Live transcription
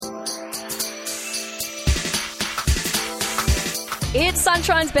It's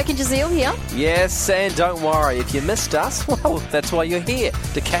Sunshine's Becky Jazeel here. Yes, and don't worry, if you missed us, well, that's why you're here,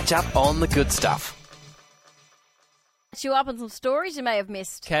 to catch up on the good stuff. Catch you up on some stories you may have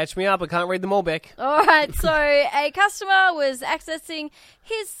missed. Catch me up. I can't read them all, Beck. All right, so a customer was accessing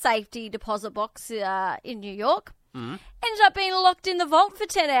his safety deposit box in New York. Ended up being locked in the vault for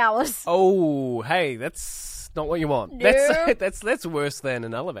 10 hours. Oh, hey, that's not what you want. No. That's worse than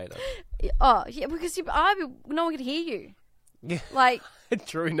an elevator. Oh, yeah, because no one could hear you. Yeah. Like...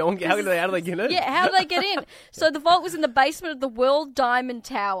 True. No one. How do they get in? Yeah, how do they get in? So the vault was in the basement of the World Diamond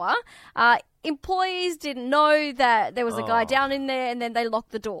Tower. Employees didn't know that there was a guy down in there, and then they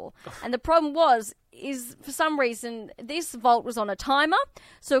locked the door. And the problem is for some reason, this vault was on a timer,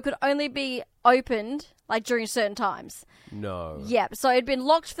 so it could only be opened like during certain times. No. Yeah, so it had been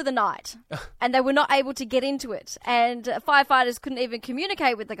locked for the night, and they were not able to get into it. And firefighters couldn't even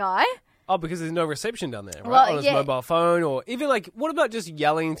communicate with the guy. Oh, because there's no reception down there, right? Well, On his mobile phone, or even what about just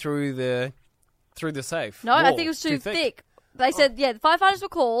yelling through the safe? No, I wall? think it was too thick. They said, the firefighters were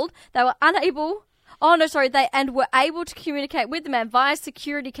called. They were unable. Oh no, sorry. They were able to communicate with the man via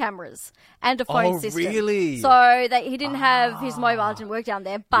security cameras and a phone system. Really? So he didn't have his mobile, didn't work down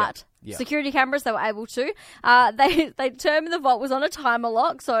there, but. Yeah. Security cameras, they were able to. They determined the vault was on a timer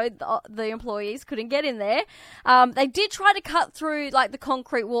lock, so the employees couldn't get in there. They did try to cut through the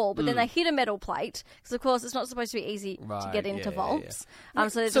concrete wall, but then they hit a metal plate because, of course, it's not supposed to be easy to get into vaults.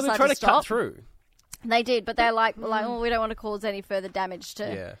 So they tried to cut through. They did, but they're like, oh, we don't want to cause any further damage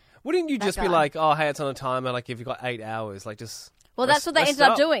to. Yeah. Wouldn't you just be like, oh, hey, it's on a timer. Like if you've got 8 hours, just. Well, that's what they ended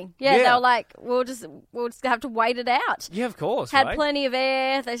up doing. Yeah, they were like, we'll just have to wait it out. Yeah, of course. Had plenty of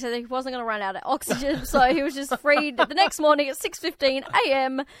air. They said he wasn't going to run out of oxygen, so he was just freed the next morning at 6:15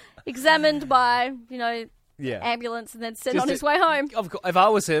 a.m., examined by, ambulance, and then sent on his way home. Of course, if I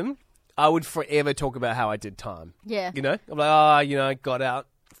was him, I would forever talk about how I did time. Yeah. I'm like, got out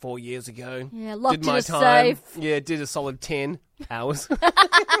 4 years ago. Yeah, locked did my in a time. safe. Yeah, did a solid 10 hours.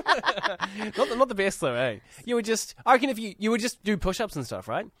 not the best though, eh? You would just, I reckon if you would just do push-ups and stuff,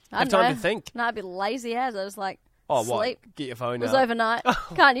 right? Have time to think. No, I'd be lazy as I was like, oh, sleep. What? Get your phone out. It was overnight.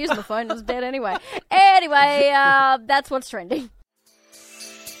 Can't use my phone. It was dead anyway. Anyway, that's what's trending.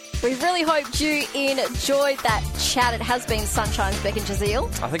 We really hoped you enjoyed that chat. It has been Sunshine's Beck and Jazeel.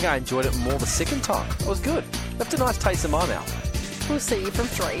 I think I enjoyed it more the second time. It was good. Left a nice taste in my mouth. We'll see you from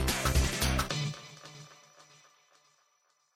 3.